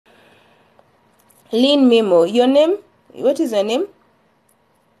Lynn Mimo, your name? What is your name?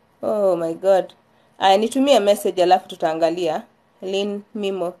 Oh my God. Nitumie message alafu tutaangalia. Lynn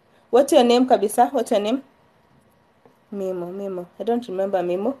Mimo. What's your name kabisa? What's your name? Mimo. I don't remember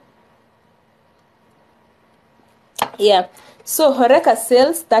Mimo. Yeah. So Horeka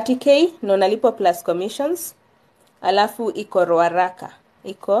sales 30k no nalipo plus commissions. Alafu iko Ruaraka.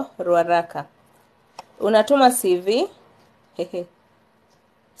 Unatuma CV.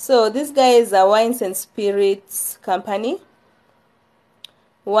 So this guy is a wines and spirits company.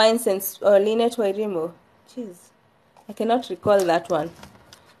 Linet Wairimo. Jeez. I cannot recall that one.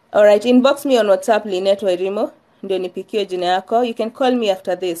 Alright, inbox me on WhatsApp Linet Wairimo. Ndio nipikie jina yako. You can call me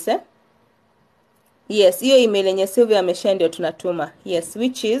after this, eh? Yes, hiyo email yenye Sylvia ameshare ndio tunatuma. Yes,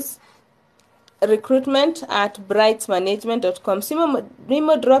 which is recruitment@brightsmanagement.com.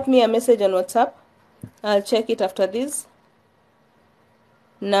 Mimo, drop me a message on WhatsApp. I'll check it after this.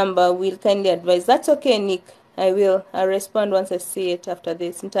 Number will kindly advise. That's okay, Nick. I'll respond once I see it after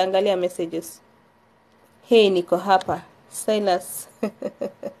this. Nitaangalia messages. Hey, niko hapa. Silas.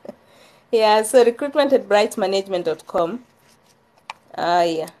 Yeah, so recruitment@brightsmanagement.com.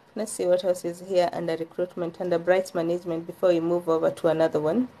 Yeah. Let's see what else is here under recruitment, under Brights Management before we move over to another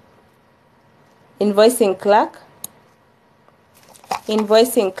one. Invoicing clerk.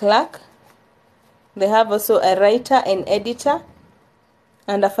 They have also a writer and editor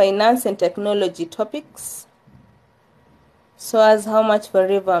under finance and technology topics. So as how much for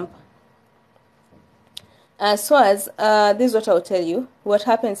revamp? This is what I'll tell you. What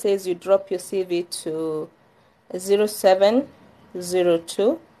happens is you drop your CV to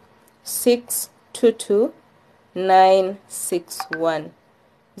 0702 622 961.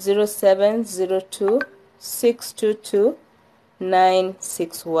 0702 622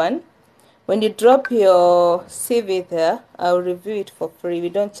 961. When you drop your CV there, I'll review it for free. We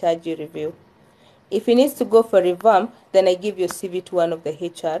don't charge you review. If it needs to go for revamp, then I give your CV to one of the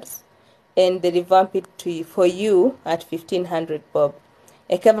HRs and they revamp it for you at 1500 bob.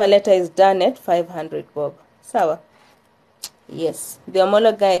 A cover letter is done at 500 bob. Sawa? Yes. The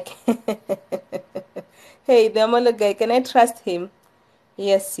Omolo guy. Hey, the Omolo guy, can I trust him?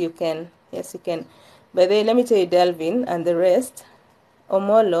 Yes, you can. Yes, you can. By the way, let me tell you, Delvin and the rest,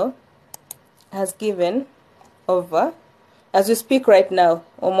 Omolo has given over, as we speak right now,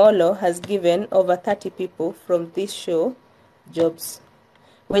 Omolo has given over 30 people from this show jobs.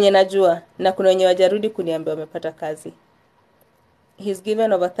 Wenye najua, na kuna wenye wajarudi kuniambia wamepata kazi. He's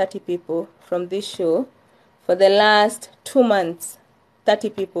given over 30 people from this show for the last 2 months. 30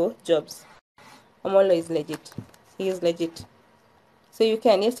 people jobs. Omolo is legit. He is legit. So you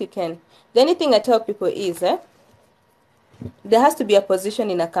can, yes you can. The only thing I tell people is, there has to be a position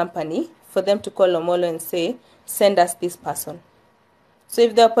in a company for them to call Omolo and say, send us this person. So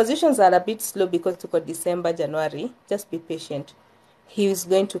if the positions are a bit slow because to call December, January, just be patient. He is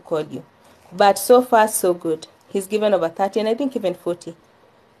going to call you. But so far, so good. He's given over 30 and I think even 40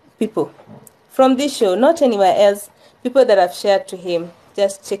 people from this show, not anywhere else. People that have shared to him,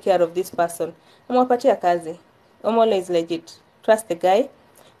 just take care of this person. Mwapatia kazi. Omolo is legit. Trust the guy.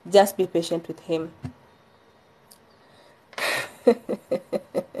 Just be patient with him.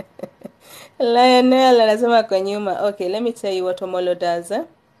 Lionel anasema kwa nyuma. Okay, let me tell you what Omolo does.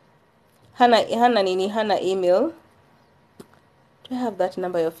 Hana email. Do I have that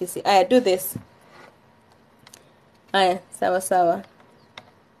number of office? Do this. Sawa.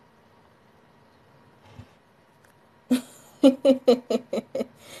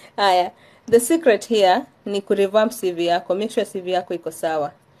 The secret here ni kurevamp CV yako. Make sure CV yako iko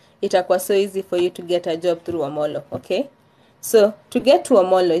sawa. Itakuwa so easy for you to get a job through Omolo, okay? So, to get to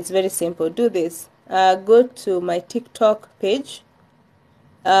Omolo, it's very simple. Do this. Go to my TikTok page.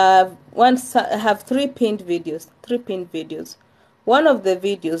 I have 3 pinned videos. One of the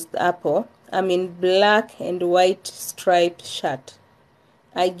videos, the Apple, I'm in black and white striped shirt.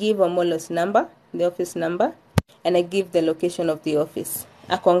 I give Omolo's number, the office number, and I give the location of the office.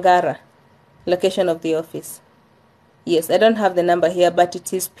 Akongara, location of the office. Yes, I don't have the number here, but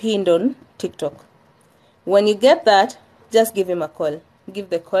it is pinned on TikTok. When you get that, just give him a call.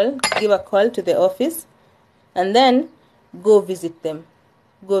 Give a call to the office, and then go visit them.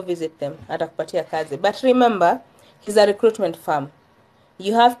 Atakupatia kazi. But remember, he's a recruitment firm.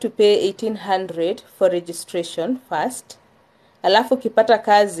 You have to pay 1800 for registration first. Alafu kipata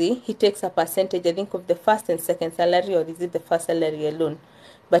kazi, he takes a percentage, I think, of the first and second salary, or is it the first salary alone?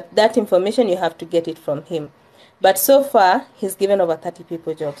 But that information, you have to get it from him. But so far, he's given over 30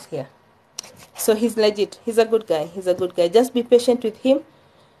 people jobs here. So he's legit. He's a good guy. Just be patient with him.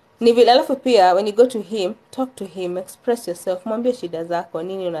 Ni vile alafu pia when you go to him, talk to him, express yourself, mwambie shida zako,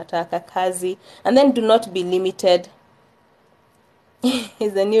 nini unataka, kazi, and then do not be limited.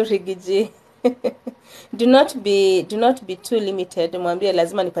 He's a new Rigiji. Do not be too limited. Mwambie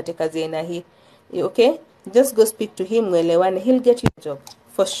lazima nipate kazi aina hii. Okay? Just go speak to him, mwelewane. He'll get you a job.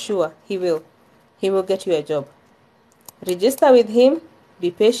 For sure, he will. He will get you a job. Register with him,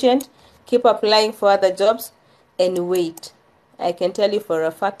 be patient, keep applying for other jobs, and wait. I can tell you for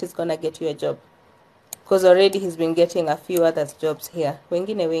a fact he's gonna get you a job. Because already he's been getting a few other jobs here.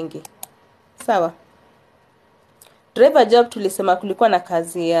 Wengine wengi. Sawa. Driver job tulisema kulikuwa na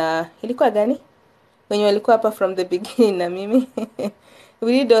kazi ya... Ilikuwa gani? Wenye walikuwa hapa from the beginning na mimi.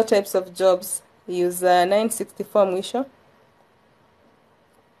 We did all types of jobs. Use 964 mwisho.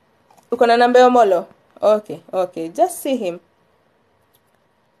 Uko na namba ya Omolo? Okay. Just see him.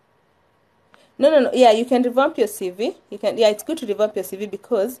 No. Yeah, you can revamp your CV. It's good to revamp your CV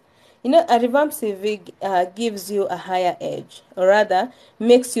because, you know, a revamped CV gives you a higher edge, or rather,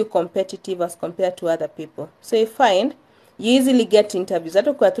 makes you competitive as compared to other people. So you find, you easily get interviews.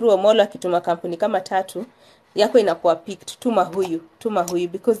 Hata kwa through Omolo akituma kampuni kama 3, yako inakuwa picked. Tuma huyu,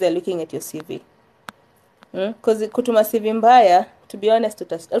 because they're looking at your CV. Because kutuma CV mbaya, to be honest,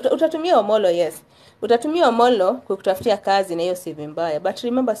 utatumia Omolo, yes. Utatumia Omolo kukutafutia kazi na hiyo CV mbaya. But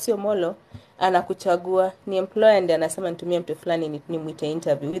remember, si Omolo anakuchagua, ni employer ndiye anasema nitumie mtu fulani nimuite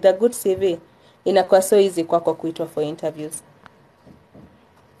interview. With a good CV, inakuwa so easy kwako kuitwa for interviews.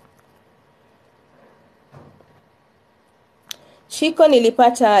 Shiko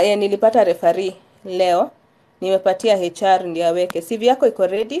nilipata referee leo. Nimepatia HR ndiye aweke. CV yako iko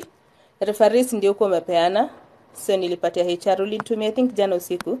ready. Referees ndio uko umepeana. So nilipatia HR, ulinitumia I think jana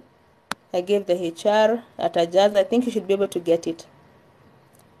usiku. I gave the HR atajaza. I think you should be able to get it.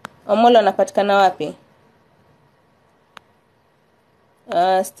 Omolo anapatikana wapi?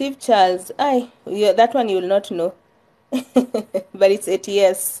 Steve Charles. That one you will not know. But it's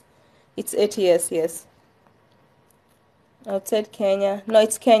ATS. It's ATS, yes. Outside Kenya. No,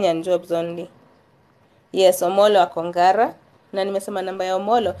 it's Kenyan jobs only. Yes, Omolo akongara. Na nimesema namba ya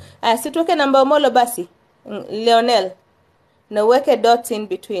Omolo. Situweke namba ya Omolo basi. Leonel. Na uweke dots in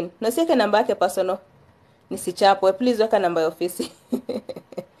between. Na usiweke namba yake personal. Nisichapwe. Please weka namba ya ofisi.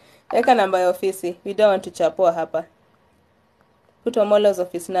 Weka namba ya ofisi. We don't want to chapwa hapa. Put Omolo's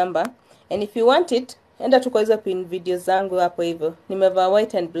office number. And if you want it, enda tu kwa hizo pin videos zangu hapo hivyo. Nimevaa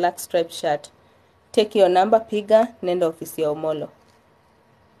white and black striped shirt. Take your number, piga, nenda ofisi ya Omolo.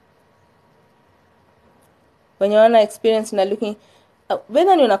 When you wana experience na looking,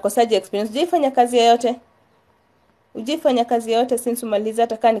 whether ni unakosaje experience, ujaifanya kazi yoyote? Ujaifanya kazi yoyote since umaliza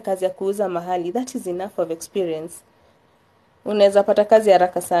hata kama ni kazi ya kuuza mahali. That is enough of experience. Unaweza pata kazi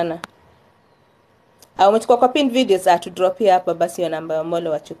haraka sana. Umechukua kwa pin videos to drop here hapa basi hiyo namba ya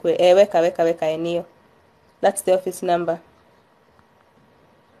Omolo wachukue. Weka eneo. That's the office number.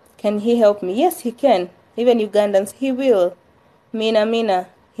 Can he help me? Yes, he can. Even Ugandans, he will. Mina,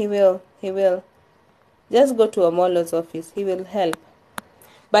 he will. Just go to Omolo's office. He will help.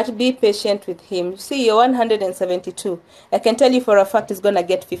 But be patient with him. See, you're 172. I can tell you for a fact he's going to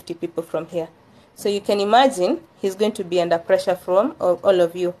get 50 people from here. So you can imagine he's going to be under pressure from all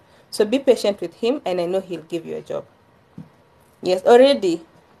of you. So be patient with him, and I know he'll give you a job. Yes, already.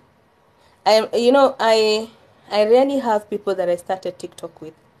 I really have people that I started TikTok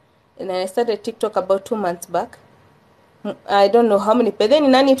with. And I started TikTok about 2 months back. I don't know how many. But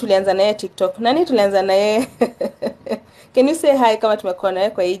then nani tulianza na yeye TikTok? Nani tulianza na yeye? Can you say hi kama tumekuwa na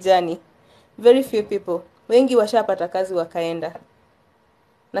yeye kwa hii journey? Very few people. Wengi washapata kazi wakaenda.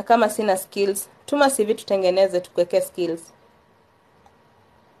 Na kama sina skills, tuma CV tutengeneze tukuweke skills.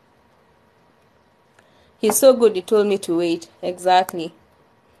 He's so good, he told me to wait. Exactly.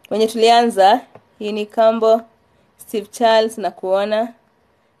 Wenye tulianza, hii ni Kambo, Steve Charles na kuona.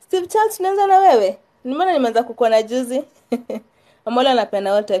 Steve Charles tunaanza na wewe? Nimeona nimeanza kukuona juzi. Omolo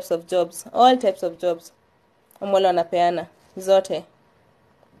anapeana all types of jobs. All types of jobs. Omolo anapeana zote.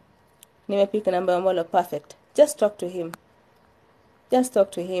 Nimepick namba Omolo, perfect. Just talk to him. Just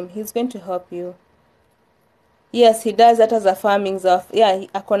talk to him. He's going to help you. Yes, he does that as a farming. Yeah,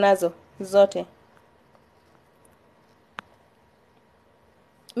 ako nazo zote.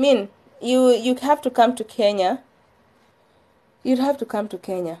 You have to come to Kenya. You'd have to come to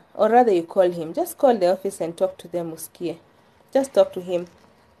Kenya. Or rather you call him. Just call the office and talk to them usikie. Just talk to him.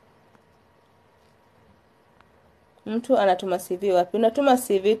 Mtu anatuma CV wapi? Unatuma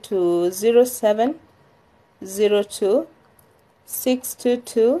CV to 0702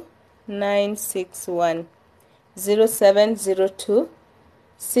 622 961. 0702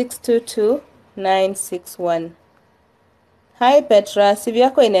 622 961. Hi Petra, CV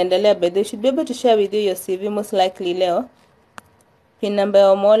yako inaendelea by the way. You should be able to share with you your CV most likely leo. Pin number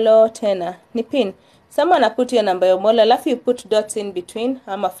ya Omolo tena. Ni pin. Someone put your number ya Omolo, alafu you put dots in between,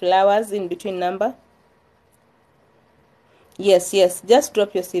 ama flowers in between number. Yes, yes. Just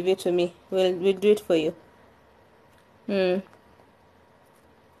drop your CV to me. We'll do it for you.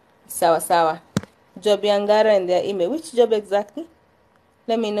 Sawa sawa. Job ya Ngara and their email. Which job exactly?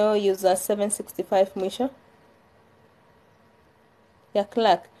 Let me know. User 765 mwisho. Ya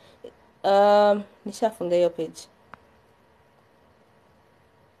clerk. Nishafunga hiyo page.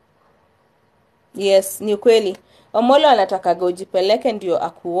 Yes, ni ukweli. Omolo anatakaga ujipeleke ndio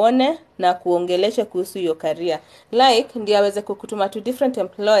akuone na kuongeleshe kuhusu hiyo career. Like, ndio aweze kukutuma to different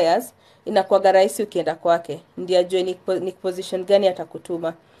employers, inakuwaga rahisi ukienda kwake. Ndio ajue ni position gani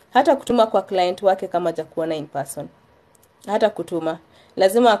atakutuma. Hata kutuma kwa client wake kama hajakuona in person. Hata kutuma.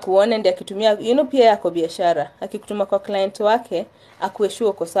 Lazima akuone ndio akitumia, pia yako biashara. Akikutuma kwa client wake, akueshuo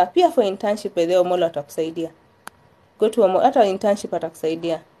uko sawa. Pia for internship by the way, Omolo atakusaidia. Go to Omolo, hata internship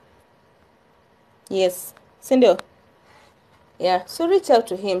atakusaidia. Yes, si ndio? Yeah, so reach out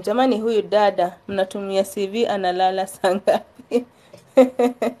to him. Jamani, huyu dada mnatumia CV analala saa ngapi?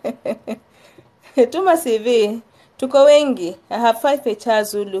 Tuma CV. Tuko wengi. I have 5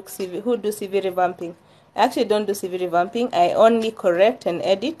 HRs who do CV revamping. I actually don't do CV revamping. I only correct and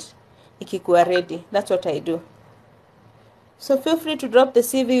edit ikikuwa ready. That's what I do. So feel free to drop the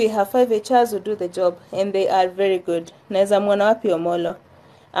CV. We have 5 HRs who do the job and they are very good. Naweza muona wapi Omolo?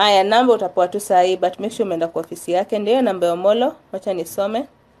 Aya, namba utapewa tu sahi, but make sure umeenda kwa ofisi yake. Ndio namba ya Omolo, wacha nisome.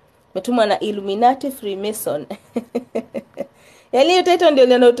 Metumwa na Illuminati Freemason. Yaani hiyo title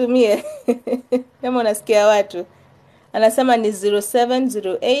ndio utumie. Kama unasikia watu. Anasema ni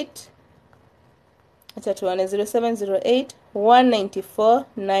 0708. Acha tuone 0708 194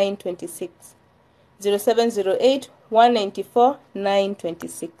 926. 0708 194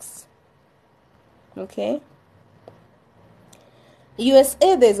 926. Okay.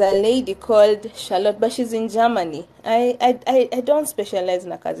 USA, there's a lady called Charlotte, but she's in Germany. I don't specialize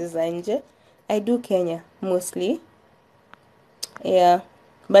na kazi za nje. I do Kenya mostly. Yeah.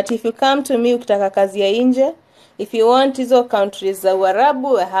 But if you come to me ukitaka kazi ya nje, if you want hizo countries za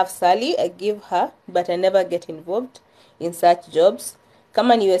Uarabu, I have Sally, I give her, but I never get involved in such jobs.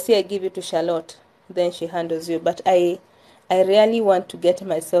 Kama ni USA, I give you to Charlotte, then she handles you. But I really want to get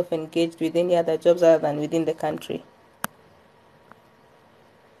myself engaged with any other jobs other than within the country.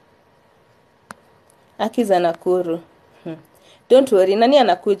 Aki za Nakuru. Don't worry, nani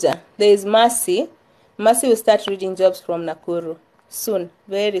anakuja? There is Mercy. Mercy will start reading jobs from Nakuru. Soon,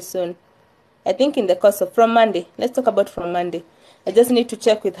 very soon. I think in the course of from Monday. Let's talk about from Monday. I just need to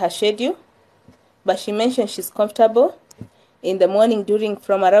check with her schedule. But she mentioned she's comfortable. In the morning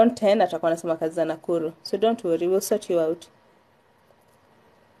from around 10, atakuwa anasema kazi za Nakuru. So don't worry, we'll sort you out.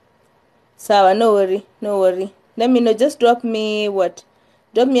 Sawa, no worry. Let me know, just drop me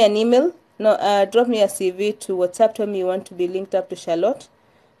an email. No, drop me a CV to WhatsApp. Tell me you want to be linked up to Charlotte.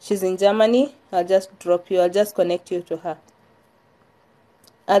 She's in Germany. I'll just connect you to her.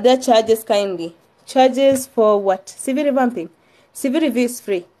 Are there charges kindly? Charges for what? CV revamping. CV review is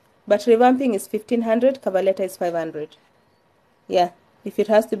free, but revamping is 1500. Cover letter is 500. Yeah, if it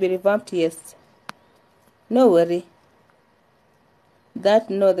has to be revamped, yes. No worry.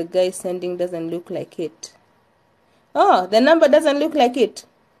 The guy sending doesn't look like it. Oh, the number doesn't look like it.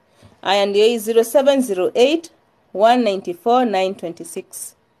 And here is 0708 194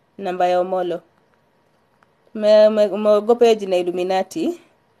 926. Namba ya Omolo. Umeogopa hiyo jina Illuminati.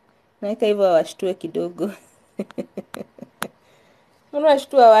 Naika hivyo washtue kidogo.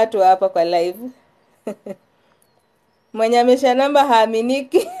 Unashtua watu hapa kwa live. Mwenye amesha namba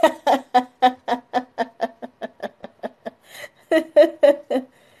haaminiki.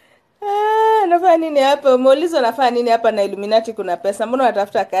 Nafanya nini hapa? Muulizo nafanya nini hapa na Illuminati kuna pesa? Mbona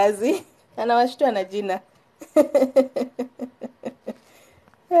unatafuta kazi? Anawashtua na jina.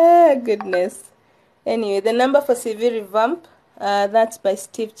 Goodness. Anyway, the number for CV revamp, that's by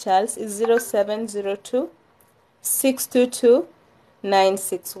Steve Charles, is 0702 622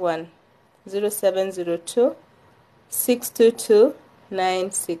 961. 0702 622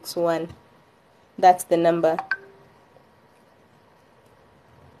 961. That's the number.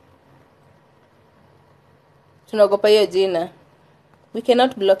 Tunagopa hiyo jina. We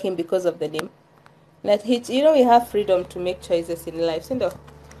cannot block him because of the name. Let we have freedom to make choices in life.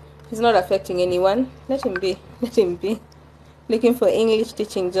 He's not affecting anyone. Let him be. Looking for English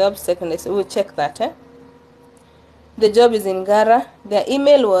teaching jobs, secondary. So we'll check that. The job is in Ngara. Their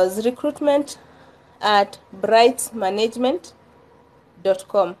email was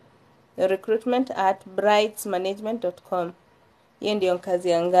recruitment@brightsmanagement.com. Recruitment@brightsmanagement.com. Hiyo ndio kazi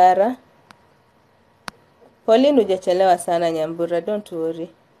ya Ngara. Pauline, hujachelewa sana Nyambura, don't worry.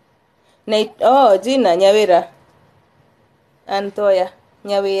 Jina Nyawira. Antoya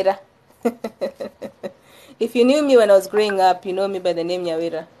Nyawira. If you knew me when I was growing up, you know me by the name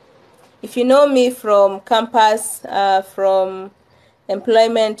Nyawira. If you know me from campus, from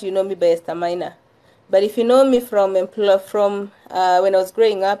employment, you know me by Esther Minor. But if you know me from when I was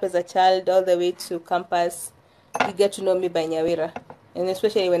growing up as a child all the way to campus, you get to know me by Nyawira. And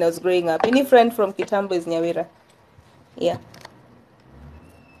especially when I was growing up. Any friend from Kitambo is Nyawira. Yeah.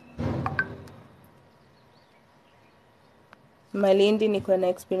 Malindi niko na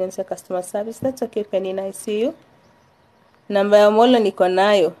experience ya customer service. That's okay, Penina, I see you. Namba ya Omolo niko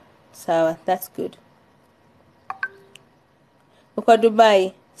nayo. Sawa, that's good. Uko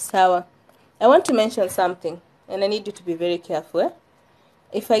Dubai. Sawa. I want to mention something, and I need you to be very careful.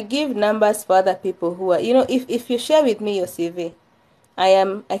 If I give numbers for other people who are, if you share with me your CV,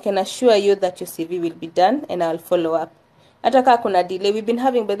 I can assure you that your CV will be done, and I'll follow up. Ataka kuna delay. We've been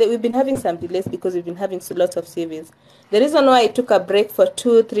having some delays because we've been having lots of CVs. The reason why I took a break for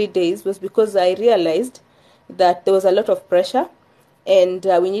 2-3 days was because I realized that there was a lot of pressure, and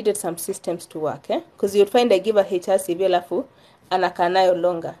we needed some systems to work. Because you'd find I give a HR CV alafu anakanayo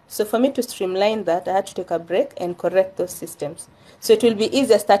longer. So for me to streamline that, I had to take a break and correct those systems. So it will be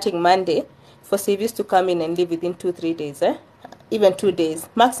easier starting Monday for CVs to come in and leave within 2-3 days. Even 2 days.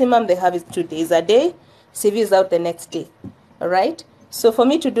 Maximum they have is 2 days a day. CV is out the next day. Alright? So for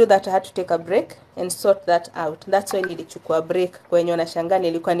me to do that, I had to take a break and sort that out. That's why nilichukua break. Kwenye unashangaa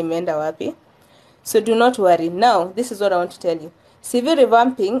nilikuwa nimeenda wapi. So do not worry. Now, this is what I want to tell you. CV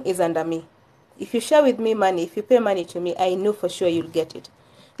revamping is under me. If you share with me money, if you pay money to me, I know for sure you'll get it.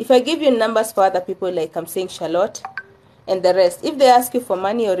 If I give you numbers for other people, like I'm saying Charlotte and the rest, if they ask you for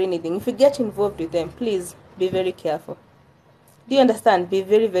money or anything, if you get involved with them, please be very careful. Do you understand? Be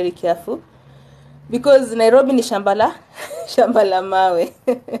very, very careful. Because Nairobi ni shambala mawe.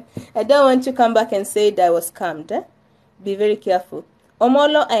 I don't want you to come back and say that I was scammed. Be very careful.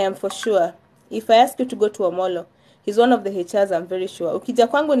 Omolo, I am for sure. If I ask you to go to Omolo, he's one of the HRs, I'm very sure. Ukija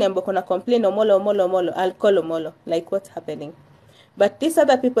kwangu niambo kuna complain Omolo, I'll call Omolo. Like what's happening. But these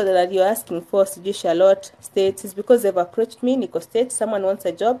other people that you're asking for, sijui Charlotte, States, is because they've approached me, Nico States, someone wants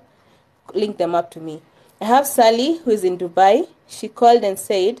a job, link them up to me. I have Sally, who is in Dubai. She called and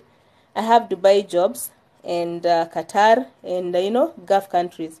said, I have Dubai jobs and Qatar and, Gulf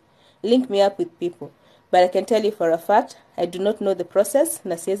countries. Link me up with people. But I can tell you for a fact, I do not know the process.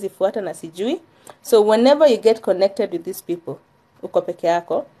 Na siezi fuata na sijui. So whenever you get connected with these people, uko peke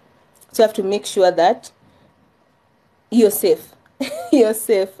yako, so you have to make sure that you're safe. You're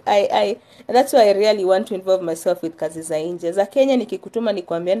safe. And that's why I really want to involve myself with kazi za nje. Za Kenya nikikutuma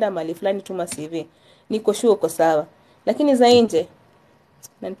nikwambia enda mahali fulani tuma CV. Niko sure uko sawa. Lakini za nje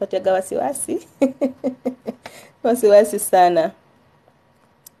nanipatiaga wasiwasi. Wasiwasi sana.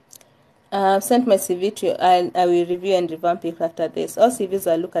 I've sent my CV to you. I will review and revamp it after this. All CVs,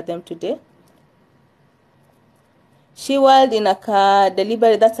 I'll look at them today. She World in a car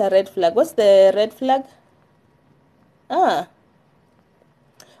delivery, that's a red flag. What's the red flag?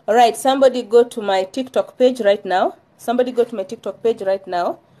 Alright, somebody go to my TikTok page right now.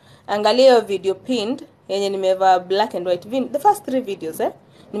 Angalia video pinned. Yenye nimevaa black and white. The first 3 videos,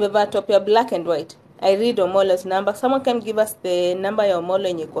 nimevaa top ya black and white. I read Omolo's number. Someone can give us the number ya Omolo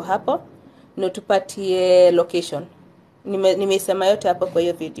yenye iko hapo. No tupatie location. Nimeisema yote hapo kwa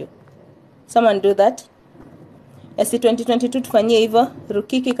hiyo video. Someone do that. SC 2022 tufanyie hivyo.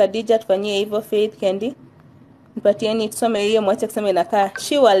 Rukiki Khadija tufanyie hivyo. Faith Candy. Nipatieni tusome hiyo mwache kusema inakaa.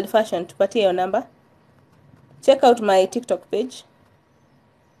 She World Fashion tupatie hiyo number. Check out my TikTok page,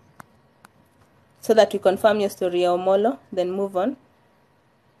 so that we confirm your story ya Omolo, then move on.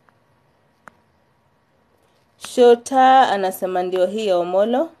 Shota anasema ndio hii ya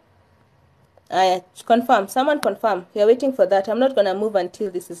Omolo. Confirm. Someone confirm. We are waiting for that. I'm not going to move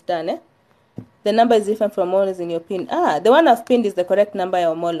until this is done. The number is different from what is in your pin. The one I've pinned is the correct number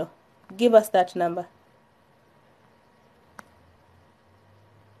ya Omolo. Give us that number.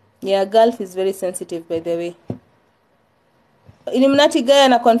 Yeah, Gulf is very sensitive, by the way. Illuminati gaya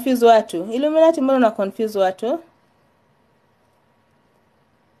na confuse watu. Illuminati mbona na confuse watu?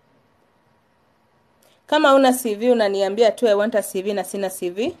 Kama una CV unaniambia tu I want a CV na sina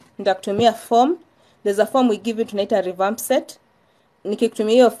CV, nitakutumia form. There's a form we give you, tunaita revamp set.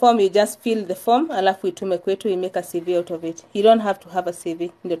 Nikikutumia hiyo form, you just fill the form alafu itume kwetu, we make a CV out of it. You don't have to have a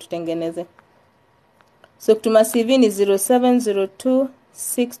CV ndio tutengeneze. So kutuma CV ni 0702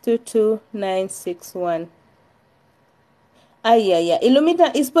 622 961. Yeah.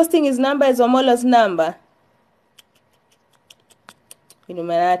 Illumina is posting his number as Omolo's number.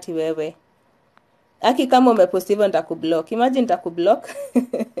 Illuminati wewe. Aki kama umepost hivyo nitakublock. Imagine nitakublock.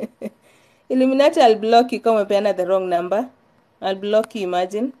 Illuminati, I'll block you kama umepeana the wrong number. I'll block you,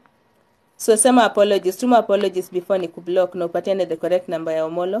 imagine. So sema apologies. Tuma apologies before nikublock na upatiane the correct number ya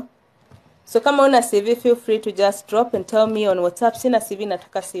Omolo. So kama una CV, feel free to just drop and tell me on WhatsApp. Sina CV,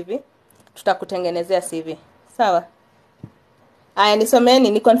 nataka CV. Tutakutengenezea CV. Sawa? Aya,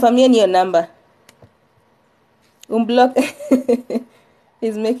 nisomeni, niconfirmieni your number. Umblock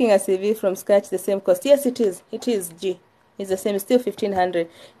is making a CV from scratch the same cost. Yes, it is. It is, G. It's the same. It's still 1,500.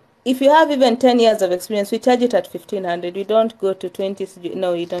 If you have even 10 years of experience, we charge it at 1,500. We don't go to 20.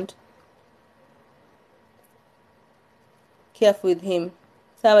 No, you don't. Careful with him.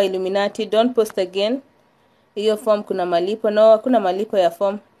 Sawa, Illuminati. Don't post again. Hiyo form kuna malipo. No, kuna malipo ya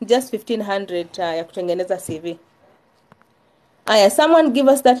form. Just 1,500 ya kutengeneza CV. Aya, someone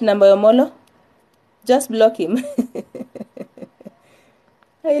give us that number, Omolo. Just block him.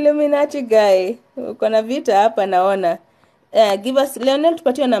 Illuminati guy. Uko na vita hapa naona. Give us, Leonel,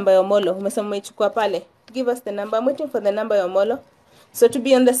 tupatie namba ya Omolo. Umesema umeichukua pale. Give us the number. I'm waiting for the number ya Omolo. So to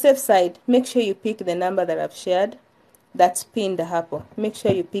be on the safe side, make sure you pick the number that I've shared. That's pinned hapo. Make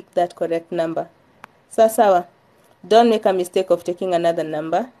sure you pick that correct number. Sawa. Don't make a mistake of taking another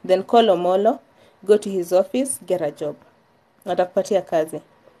number. Then call Omolo. Go to his office. Get a job. Watakupatia kazi.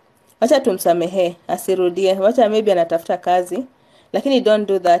 Wacha tumsamehe. Asirudie. Wacha maybe anatafuta kazi. Lakini don't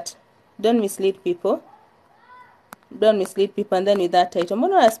do that. Don't mislead people. Don't mislead people and then with that title.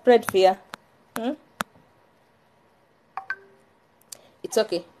 Mbona una spread fear? It's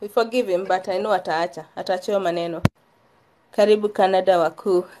okay. We forgive him, but I know ataacha. Ataachiwa maneno. Karibu Canada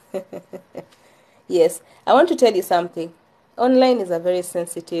wakuu. Yes. I want to tell you something. Online is a very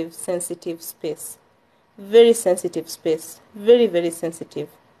sensitive space. Very sensitive space. Very, very sensitive.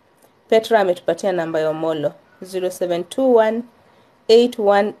 Petra ametupatia namba ya Omolo.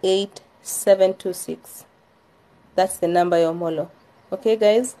 0721-818-726. That's the number ya Omolo. Okay,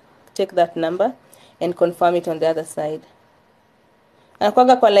 guys? Take that number and confirm it on the other side.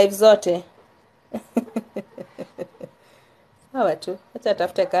 Anakuanga kwa live zote. Hawa tu. Acha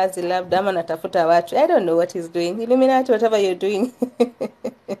atafute kazi labda ama natafuta watu. I don't know what he's doing. Illuminati, whatever you're doing.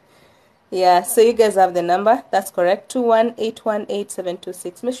 Yeah, so you guys have the number. That's correct.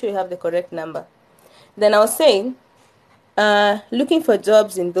 21-818-726. Make sure you have the correct number. Then I was saying, looking for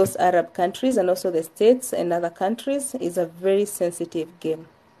jobs in those Arab countries and also the States and other countries is a very sensitive game.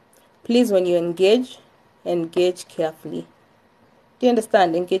 Please, when you engage carefully. Do you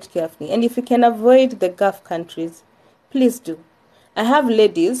understand? Engage carefully. And if you can avoid the Gulf countries, please do. I have 4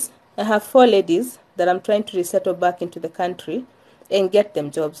 ladies that I'm trying to resettle back into the country and get them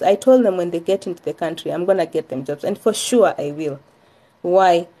jobs. I told them when they get into the country, I'm going to get them jobs. And for sure I will.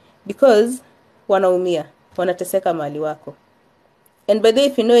 Why? Because wanaumia. Wanateseka mali wako. And by the way,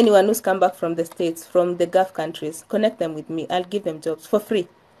 if you know anyone who's come back from the States, from the Gulf countries, connect them with me. I'll give them jobs for free.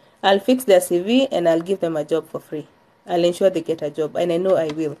 I'll fix their CV and I'll give them a job for free. I'll ensure they get a job. And I know I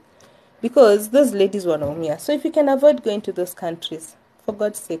will. Because those ladies wanaumia. So if you can avoid going to those countries, for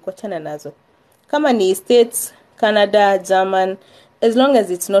God's sake, wachana nazo. Kama ni States, Canada, German, as long as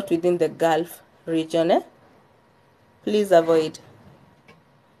it's not within the Gulf region, please avoid.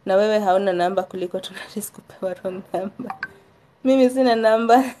 Na wewe hauna namba kuliko tunarisk kupewa wrong number. Mimi sina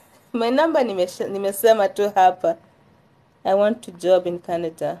namba. My number nimesema tu hapa. I want to job in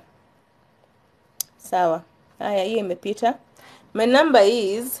Canada. Sawa. Haya, hii imepita. My number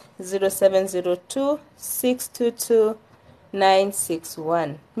is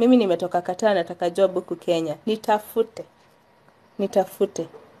 0702-622-961. Mimi nimetoka Qatar, nataka job huku Kenya. Nitafute.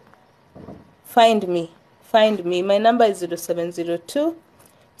 Find me. My number is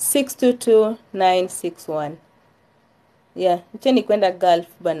 0702-622-961. Yeah, mcheni kwenda Gulf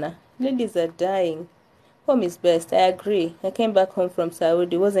bana. Ladies are dying. Home is best. I agree. I came back home from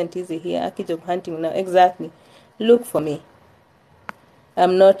Saudi. It wasn't easy here. Aki job hunting now. Exactly. Look for me.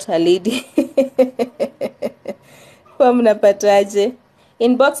 I'm not a lady. Form napataje?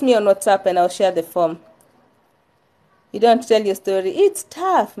 Inbox me on WhatsApp and I'll share the form. You don't tell your story. It's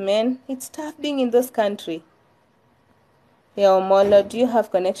tough, man. It's tough being in those countries. Yeah, Omolo, do you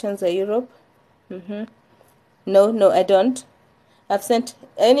have connections in Europe? No, I don't. I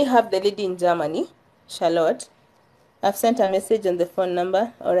only have the lady in Germany, Charlotte. I've sent a message on the phone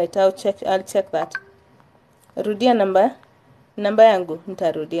number. Alright, I'll check that. Rudia namba yangu,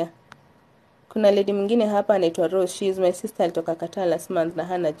 nitarudia. Kuna lady mwingine hapa anaitwa Rose. She is my sister, alitoka Qatar last month na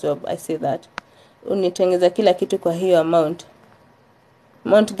hana job. I say that. Unitengeza kila kitu kwa hiyo amount.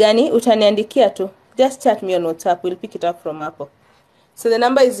 Amount gani? Utaniandikia tu. Just chat me on WhatsApp. We'll pick it up from hapo. So the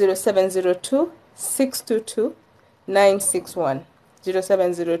number is 0702-622-961.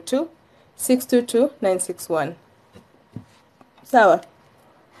 0702 622 961. Sawa.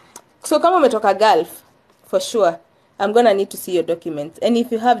 So kama umetoka Gulf, for sure, I'm gonna need to see your documents. And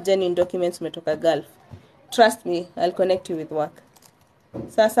if you have genuine documents umetoka Gulf, trust me, I'll connect you with work.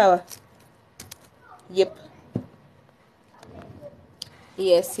 Sawa. Yep.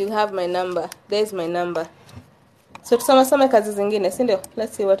 Yes, you have my number. There's my number. So tusome kazi zingine, si ndio?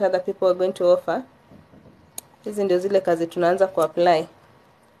 Let's see what other people are going to offer. Hizi ndio zile kazi tunaanza kuapply.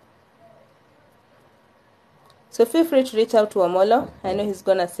 So feel free to reach out to Omolo. I know he's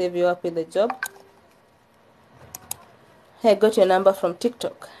gonna save you up with the job. Hey, I got your number from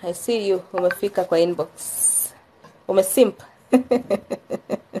TikTok. I see you. Umefika kwa inbox. Umesimp.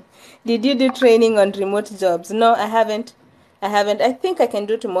 Did you do training on remote jobs? No, I haven't. I think I can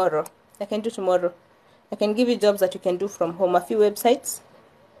do tomorrow. I can give you jobs that you can do from home. A few websites.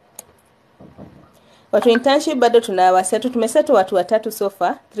 Watu internship bado tunawasetu. Tumesetu watu watatu so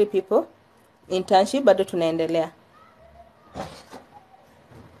far. 3 people. Internship bado tunaendelea.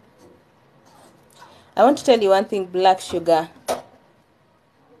 I want to tell you one thing, Black Sugar.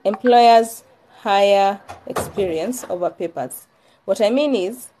 Employers hire experience over papers. What I mean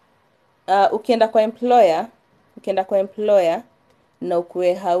is, ukienda kwa employer na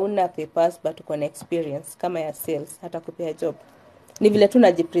ukue hauna papers but uko na experience kama ya sales, hata kupea job. Ni vile tu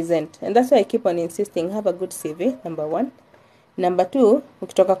najipresent. And that's why I keep on insisting, have a good CV, number 1. Number 2,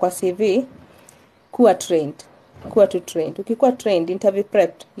 ukitoka kwa CV, kuwa trained. Ukikuwa trained, interview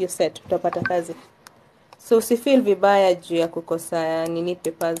prepped, you set, utapata kazi. So usifeel vibaya juu ya kukosa nini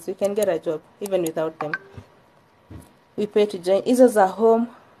papers. You can get a job even without them. We pay to join. Hizo za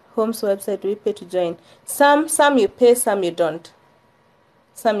Home's website, we pay to join. Some you pay, some you don't.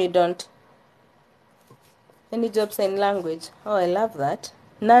 Any jobs in language? Oh, I love that.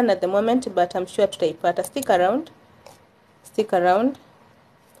 None at the moment, but I'm sure tutaipata. Stick around.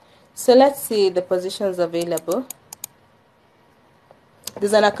 So let's see the positions available.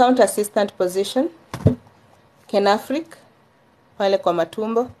 There's an account assistant position. Kenafric, pale kwa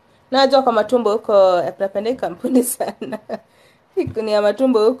Matumbo. Najua kwa Matumbo huko, napenda kampuni sana. Ni ya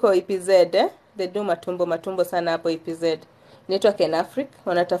Matumbo huko EPZ, They do Matumbo sana hapo EPZ. Inaitwa Kenafric,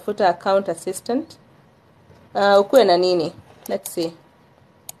 wanatafuta account assistant. Ukuwe na nini? Let's see.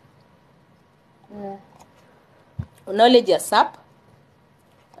 Knowledge ya SAP.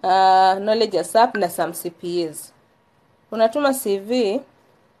 Na some CPAs. Unatuma CV.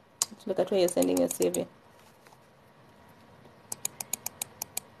 Look at where you're sending your CV.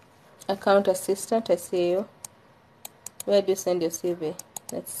 Account assistant, I see you. Where do you send your CV?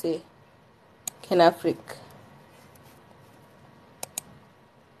 Let's see. Kenafric.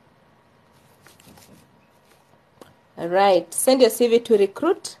 Alright, send your CV to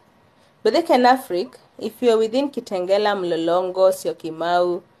recruit. But they Kenafric, if you are within Kitengela, Mlolongo,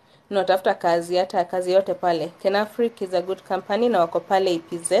 Syokimau, unatafuta kazi, hata kazi yote pale. Kenafric is a good company na wako pale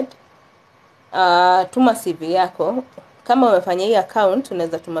EPZ. Tuma CV yako. Kama umefanya hii account,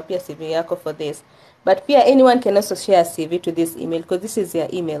 unaweza tuma pia CV yako for this. But pia anyone can also share a CV to this email because this is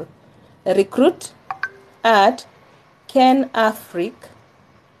your email. recruit@kenafric,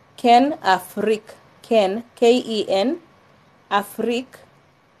 Ken,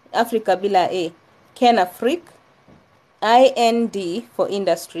 Africa bila A. Kenafric, IND for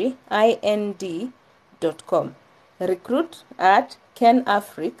industry, IND.com.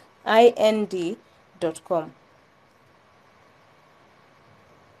 recruit@kenafric, IND.com.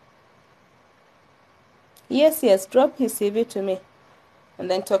 Yes, drop his CV to me and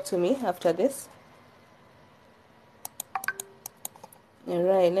then talk to me after this.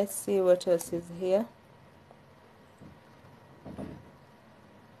 Alright, let's see what else is here.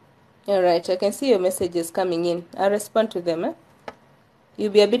 Alright, I can see your messages coming in. I'll respond to them.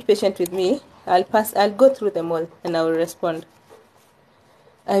 You'll be a bit patient with me. I'll go through them all and I will respond.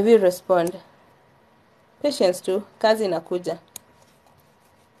 Patience too, kazi inakuja.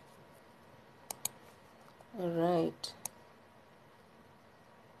 Alright.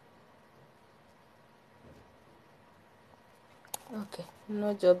 Okay,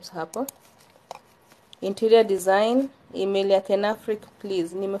 no jobs hapo. Interior design, email ya Kenafric,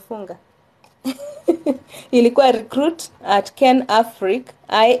 please, nimefunga. Ilikuwa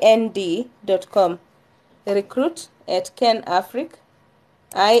recruit@kenafric.ind.com.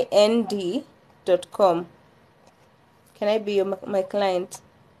 recruit@kenafric.ind.com. Can I be my client?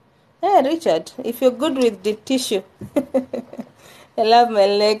 Hey, Richard, if you're good with the tissue. I love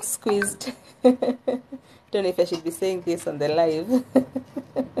my legs squeezed. Don't know if I should be saying this on the live.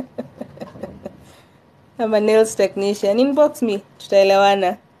 I'm a nails technician. Inbox me.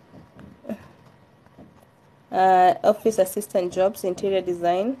 Tutaelewana. Office assistant jobs, interior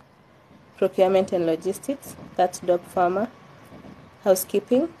design, procurement and logistics, that's dog farmer,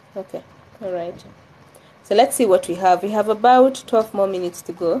 housekeeping. Okay, all right. So let's see what we have. We have about 12 more minutes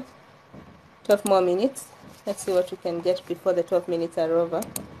to go. 12 more minutes. Let's see what we can get before the 12 minutes are over.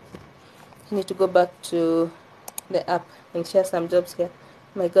 I need to go back to the app and share some jobs here.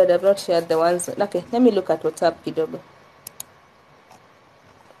 Oh my God, I've not shared the ones. Okay, let me look at WhatsApp kidogo.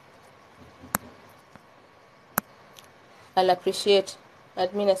 I'll appreciate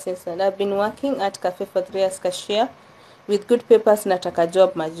admin assistant. I've been working at cafe for 3 years cashier with good papers. Nataka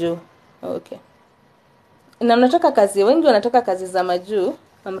job majuu. Okay. Na mnataka kazi, wengi wanataka kazi za majuu.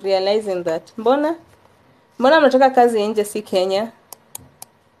 I'm realizing that. Mbona mnataka kazi nje si Kenya?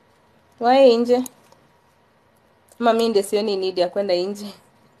 Why nje? Mimi ndio sioni need ya kwenda nje.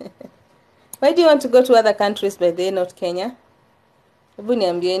 Why do you want to go to other countries by the not Kenya? Hebu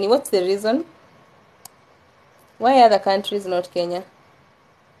niambieni, what's the reason? Why other countries not Kenya?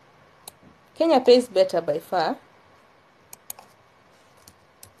 Kenya pays better by far.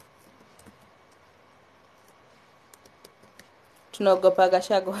 Tunaogopa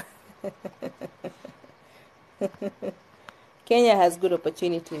Gachagua. Kenya has good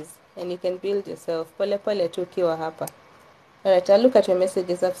opportunities and you can build yourself. Pole pole tu ukiwa hapa. Alright, I'll look at your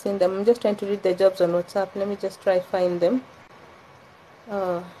messages. I've seen them. I'm just trying to read the jobs on WhatsApp. Let me just try find them.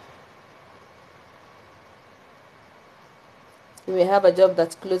 We have a job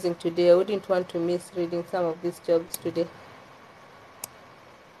that's closing today. I wouldn't want to miss reading some of these jobs today.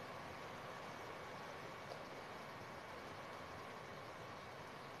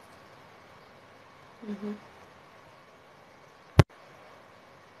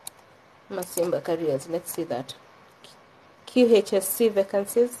 Masimba careers. Let's see that. QHSC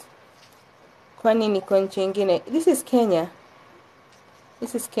vacancies. Kwani niko nchi ingine? This is Kenya.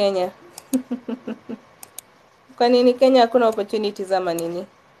 This is Kenya. Kwa nini Kenya hakuna opportunities ama nini?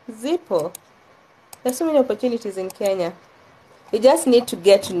 Zipo. There's so many opportunities in Kenya. You just need to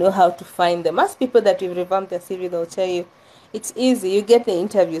get to know how to find them. Ask people that you've revamped their CV, they'll tell you. It's easy. You get the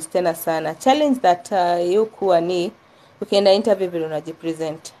interviews tena sana. Challenge that you kuwa ni ukienda interview vile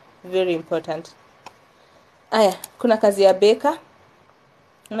unajipresent. Very important. Aya, kuna kazi ya baker.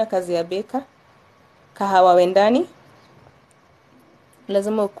 Kuna kazi ya baker. Kahawa Wendani.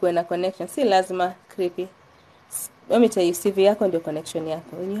 Lazima ukuwe na connection. Si lazima creepy. Let me tell you, CV yako ndio connection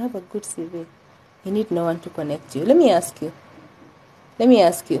yako. When you have a good CV, you need no one to connect you. Let me ask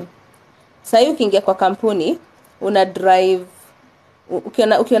you. Sasa ukiingia kwa kampuni, una drive,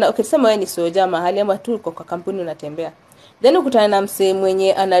 ukisema wewe ni soja mahali ama tu uko kwa kampuni unatembea. Then ukutana na msee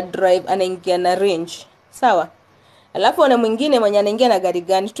mwenye ana drive, anaingia na range. Sawa? Alafu ana mwingine mwenye anaingia na gari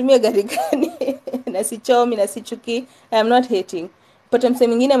gani? Tumie gari gani? Na sichomi na sichuki. I am not hating. Pata msee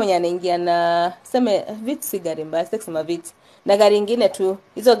mwingine mwenye anaingia na sema Vitz si gari mbaya, sema Vitz. Na gari nyingine tu,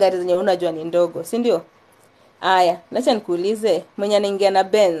 hizo gari zenye unajua ni ndogo, si ndio? Aya, acha nikuulize, mwenye anaingia na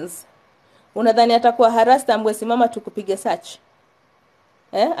Benz, unadhani atakuwa harassed ambwe simama tukupige search?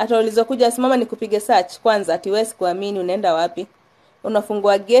 Ataulizwa kuja simama nikupige search kwanza, ati wewe sikuamini unaenda wapi?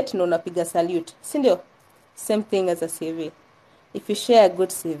 Unafungua gate na unapiga salute, si ndio? Same thing as a CV. If you share a good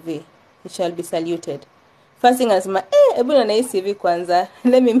CV, it shall be saluted. First thing asema, hebu na hii CV kwanza.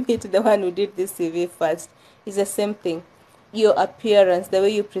 Let me meet the one who did this CV first. It's the same thing. Your appearance, the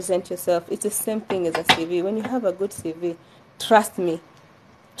way you present yourself, it's the same thing as a CV. When you have a good CV, trust me,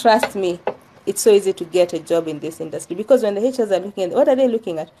 it's so easy to get a job in this industry. Because when the HRs are looking at, what are they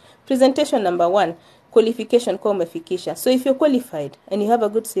looking at? Presentation number 1, qualification kwa umefikisha. So if you're qualified and you have a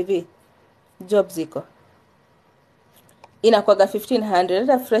good CV, job ziko. Inakwaga 1500,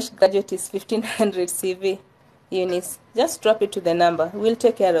 a fresh graduate is 1500 CV. Eunice, just drop it to the number. We'll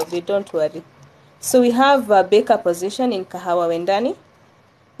take care of it, don't worry. So we have a baker position in Kahawa Wendani.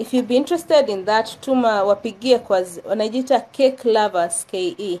 If you'd be interested in that, tuma wapigie kwa wanajiita Cake Lovers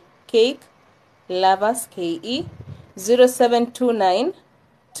KE. Cake Lovers KE 0729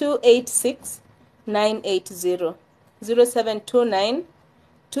 286 980. 0729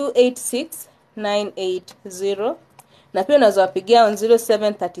 286 980. Na pia unaweza wapigia on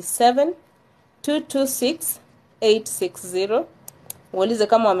 0737 226 860. Uulize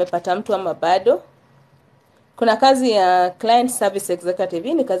kama wamepata mtu ama bado. Kuna kazi ya client service executive.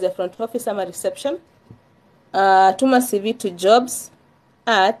 Hii ni kazi ya front office ama reception. Tuma CV to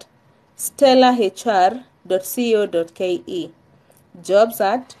jobs@stellahr.co.ke.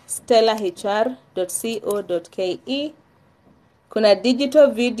 jobs@stellahr.co.ke. Kuna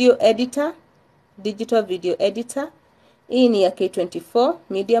digital video editor. Hii ni ya K24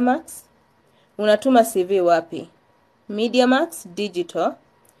 MediaMax. Unatuma CV wapi? MediaMax Digital,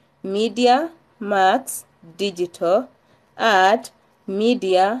 MediaMax digital at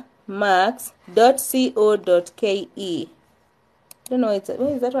mediamax.co.ke. Don't know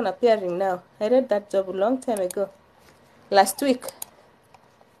where is that one appearing now. I read that job a long time ago, last week.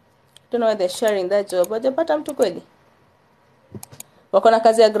 Don't know why they're sharing that job. Wajapata mtu kweli. Wako na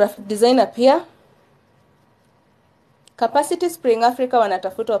kazi ya graphic designer pia. Capacity Spring Africa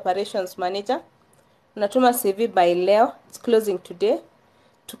wanatafuta operations manager. Unatuma CV by leo. It's closing today.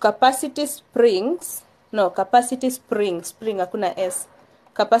 To Capacity Springs. No, Capacity Spring. Spring hakuna S.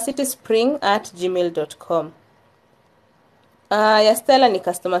 Capacity Spring at gmail.com. Ya Stella ni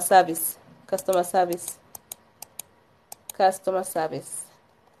customer service. Customer service. Customer service.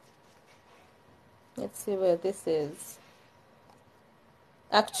 Let's see where this is.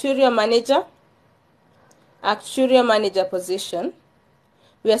 Actuarial manager. Actuarial manager position.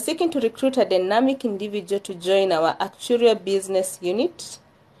 We are seeking to recruit a dynamic individual to join our actuarial business unit.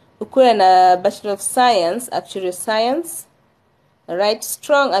 Ukuwe na Bachelor of Science, Actuarial Science. Right,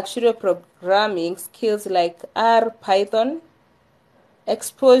 strong actuarial programming skills like R, Python.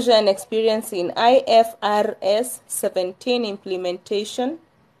 Exposure and experience in IFRS 17 implementation.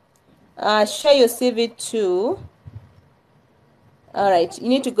 Share your CV to... Alright, you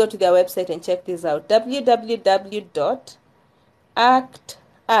need to go to their website and check this out.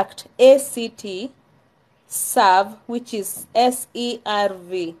 www.actserv, which is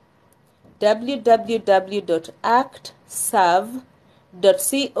SERV.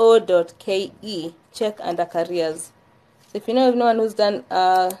 www.actserv.co.ke. Check under careers. So if you know anyone who's done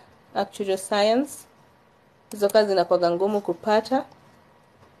actuarial science, hizo kazi zinakuwa ngumu kupata,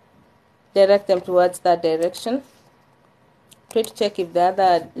 direct them towards that direction. Try to check if there are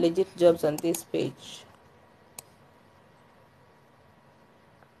other legit jobs on this page.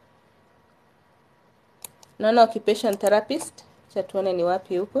 Naona occupation therapist. Cha tuone ni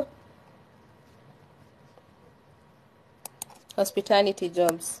wapi huko. Hospitality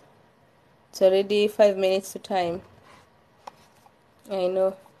jobs. It's already 5 minutes to time. I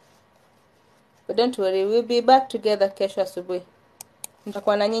know. But don't worry, we'll be back together kesho asubuhi.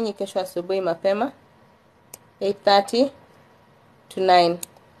 Nitakuwa na nyinyi kesho asubuhi mapema. 8:30 to 9.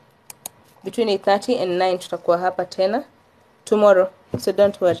 Between 8:30 and 9 tutakuwa hapa tena tomorrow. So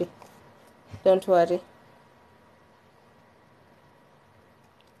don't worry. Don't worry.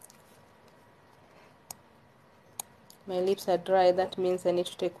 My lips are dry. That means I need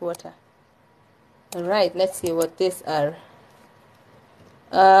to take water. Alright, let's see what these are.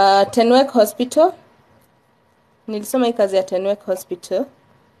 Tenwek Hospital. Nilisoma hii kazi ya Tenwek Hospital.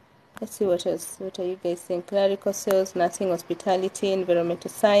 Let's see what else. What are you guys saying? Clerical sales, nursing, hospitality,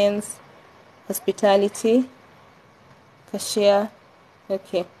 environmental science, hospitality, cashier.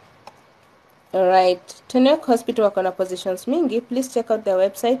 Okay. Alright. Tenwek Hospital wako na positions mingi. Please check out their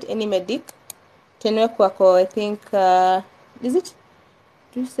website, Any Medic. Tenwek wako, I think, is it?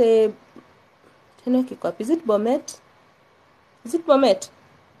 Do you say Tenwek iko wapi? Is it Bomet? Is it Bomet?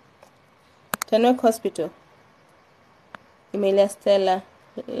 Tenwek Hospital. Email ya Stella.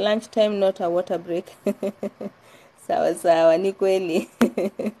 Lunchtime, not a water break. Sawa sawa, ni kweli.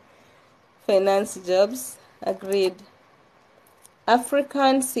 Finance jobs. Agreed.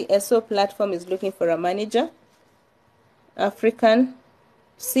 African CSO platform is looking for a manager. African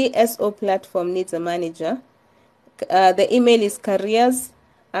CSO platform needs a manager. The email is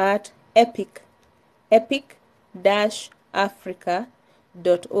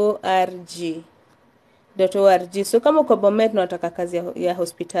careers@epic-africa.org. So kama uko Bomet na unataka kazi ya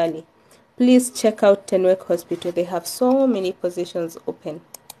hospitali, please check out Tenwek Hospital. They have so many positions open.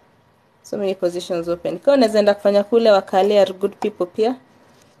 So many positions open. Kama unaweza enda kufanya kule, Wakale are good people pia.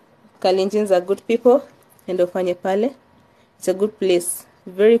 Kalenjins are good people. Enda ufanye pale. It's a good place.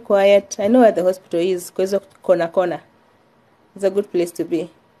 Very quiet. I know where the hospital is. Kwa hizo kona. It's a good place to be.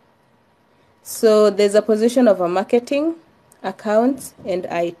 So there's a position of a marketing, accounts, and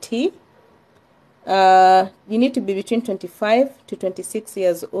IT. You need to be between 25 to 26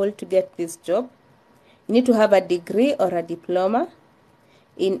 years old to get this job. You need to have a degree or a diploma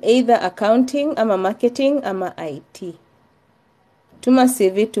in either accounting, ama marketing, ama IT. Tuma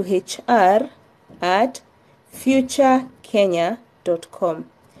CV to hr@futurekenya.com.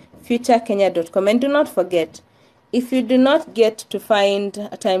 futurekenya.com. And do not forget, if you do not get to find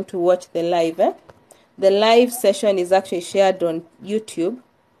a time to watch the live, the live session is actually shared on YouTube,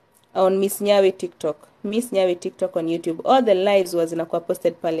 on Miss Nyawe TikTok. Miss Nyawe TikTok on YouTube. All the lives was inakuwa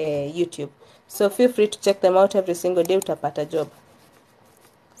posted pale YouTube. So feel free to check them out every single day, utapata job.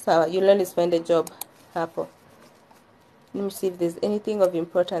 So you'll always find a job hapo. Let me see if there's anything of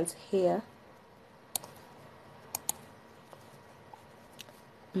importance here.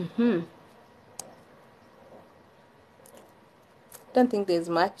 Don't think there's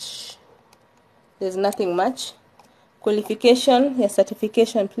much. There's nothing much. Qualification, your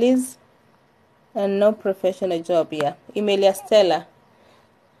certification please. And no professional job, yeah. Email ya Stella.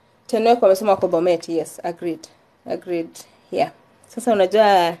 Tenwek wamesema kwa Bomet, yes, agreed. Agreed, yeah. Sasa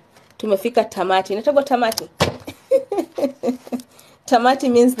unajua tumefika tamati. Inatagwa tamati. Tamati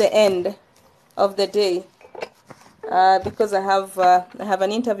means the end of the day. Because I have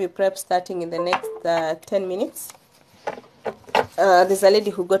an interview prep starting in the next 10 minutes. There's a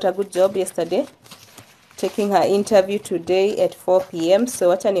lady who got a good job yesterday, taking her interview today at 4 p.m. So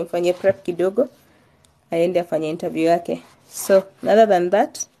wacha nimfanyie prep kidogo aende afanye interview yake. So other than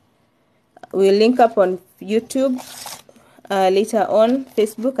that, we'll link up on YouTube later on,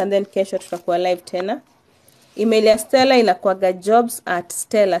 Facebook, and then kesho tutakuwa live tena. Email ya Stella inakuwaga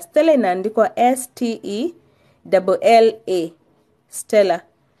jobs@stella. Stella inaandikwa STELLA. Stella.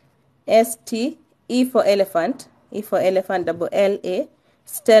 STE for elephant. E for elephant, LA.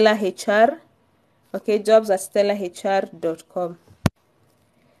 Stella HR. Okay, jobs@stellahr.com.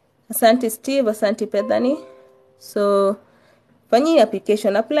 Asante Steve, asante Pedani. So, fanyi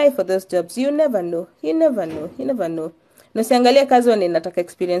application, apply for those jobs. You never know. You never know. You never know. Nusiangalia kazi wani nataka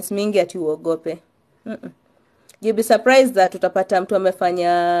experience mingi ati uogope. You'll be surprised that utapata mtu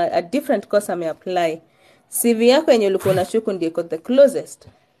amefanya a different course apply. CV yako yenye ulikuwa unashuku ndio iko the closest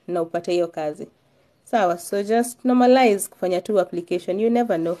na upate hiyo kazi. Sawa, so just normalize kufanya tu application. You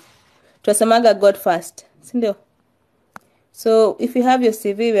never know. Tunasemaga God first, si ndio? So if you have your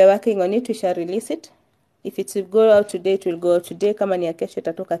CV, we're working on it, we shall release it. If it will go out today, it will go out today. Kama ni ya kesho,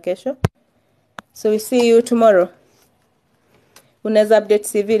 itatoka kesho. So we see you tomorrow. Unaweza update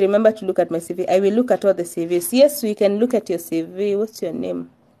CV. Remember to look at my CV. I will look at all the CVs. Yes, we can look at your CV. What's your name?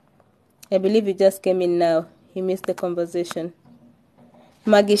 I believe you just came in now. You missed the conversation.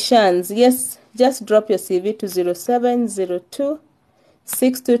 Magishans. Yes, just drop your CV to 0702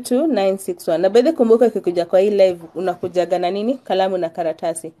 622 961. Na bede kumbuka ukikuja kwa hii live unakujaga na nini? Kalamu na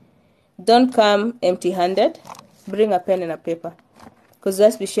karatasi. Don't come empty-handed. Bring a pen and a paper. Because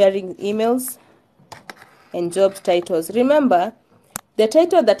just be sharing emails and job titles. Remember, the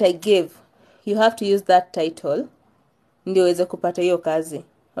title that I gave, you have to use that title ndio uweze kupata hiyo kazi.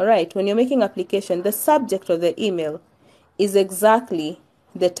 Alright, when you're making application, the subject of the email is exactly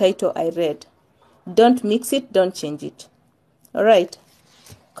the title I read. Don't mix it, don't change it. Alright.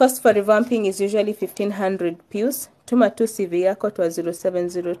 Cost for revamping is usually 1,500 pews. Tuma tu CV yako to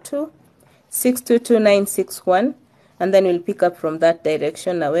 0702 622 961 and then we'll pick up from that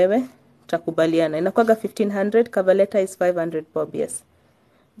direction na wewe takubaliana. Inakuwaga 1,500, cover letter is 500 bob, yes.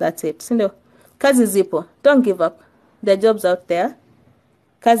 That's it. Sindio? Kazi zipo. Don't give up. There are jobs out there.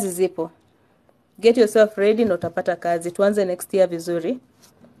 Kazi zipo. Get yourself ready na utapata kazi. Tuanze next year vizuri.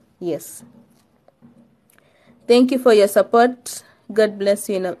 Yes. Thank you for your support. God bless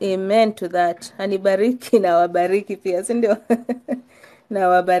you. Amen to that. Anibariki na wabariki pia. Sindio? Na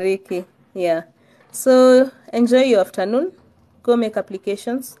wabariki. Yeah. So, enjoy your afternoon. Go make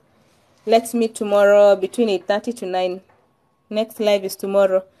applications. Let's meet tomorrow between 8:30 to 9. Next live is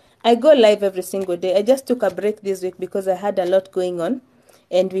tomorrow. I go live every single day. I just took a break this week because I had a lot going on.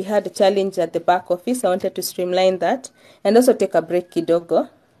 And we had a challenge at the back office. I wanted to streamline that. And also take a break kidogo.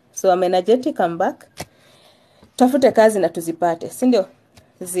 So I'm energetic, I'm back. Tafute kazi na tuzipate. Sindio?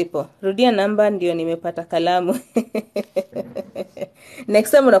 Zipo. Rudia namba ndio nimepata kalamu.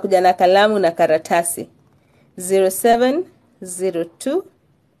 Next time unakuja na kalamu na karatasi. 0702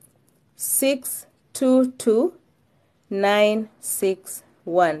 622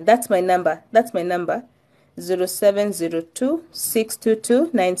 961. That's my number. That's my number. 0702 622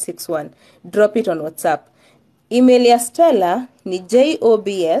 961. Drop it on WhatsApp. Email ya Stella ni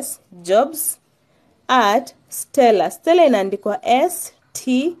JOBS jobs@Stella. Stella inaandikwa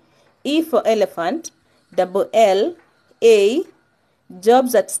STE for elephant LLA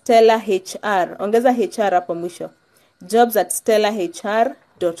jobs@StellaHR. Ongeza HR hapo mwisho.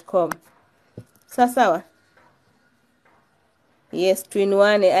 jobs@StellaHR.com. Sawa? Yes,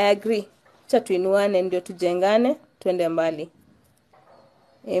 tuinuane. I agree. Tuinuane ndio tujengane, tuende mbali.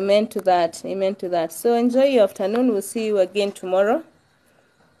 Amen to that. Amen to that. So enjoy your afternoon. We'll see you again tomorrow.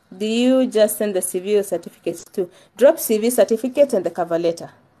 Do you just send the CV or certificates too? Drop CV, certificate, and the cover letter.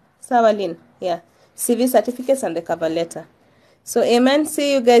 Sawa Lynn? Yeah. CV, certificates, and the cover letter. So amen.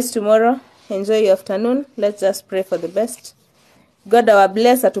 See you guys tomorrow. Enjoy your afternoon. Let's just pray for the best. God our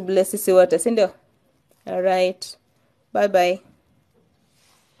bless, atubless sisi wote, si ndio? All right. Bye bye.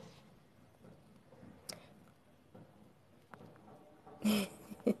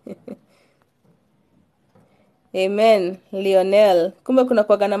 Amen. Lionel. Kumbe kuna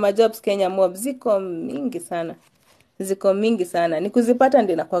kuwaga na majobs Kenya mob. Ziko mingi sana. Ziko mingi sana. Ni kuzipata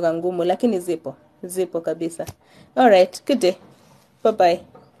ndio inakuwa ngumu, lakini zipo kabisa. Alright, good day. Bye bye.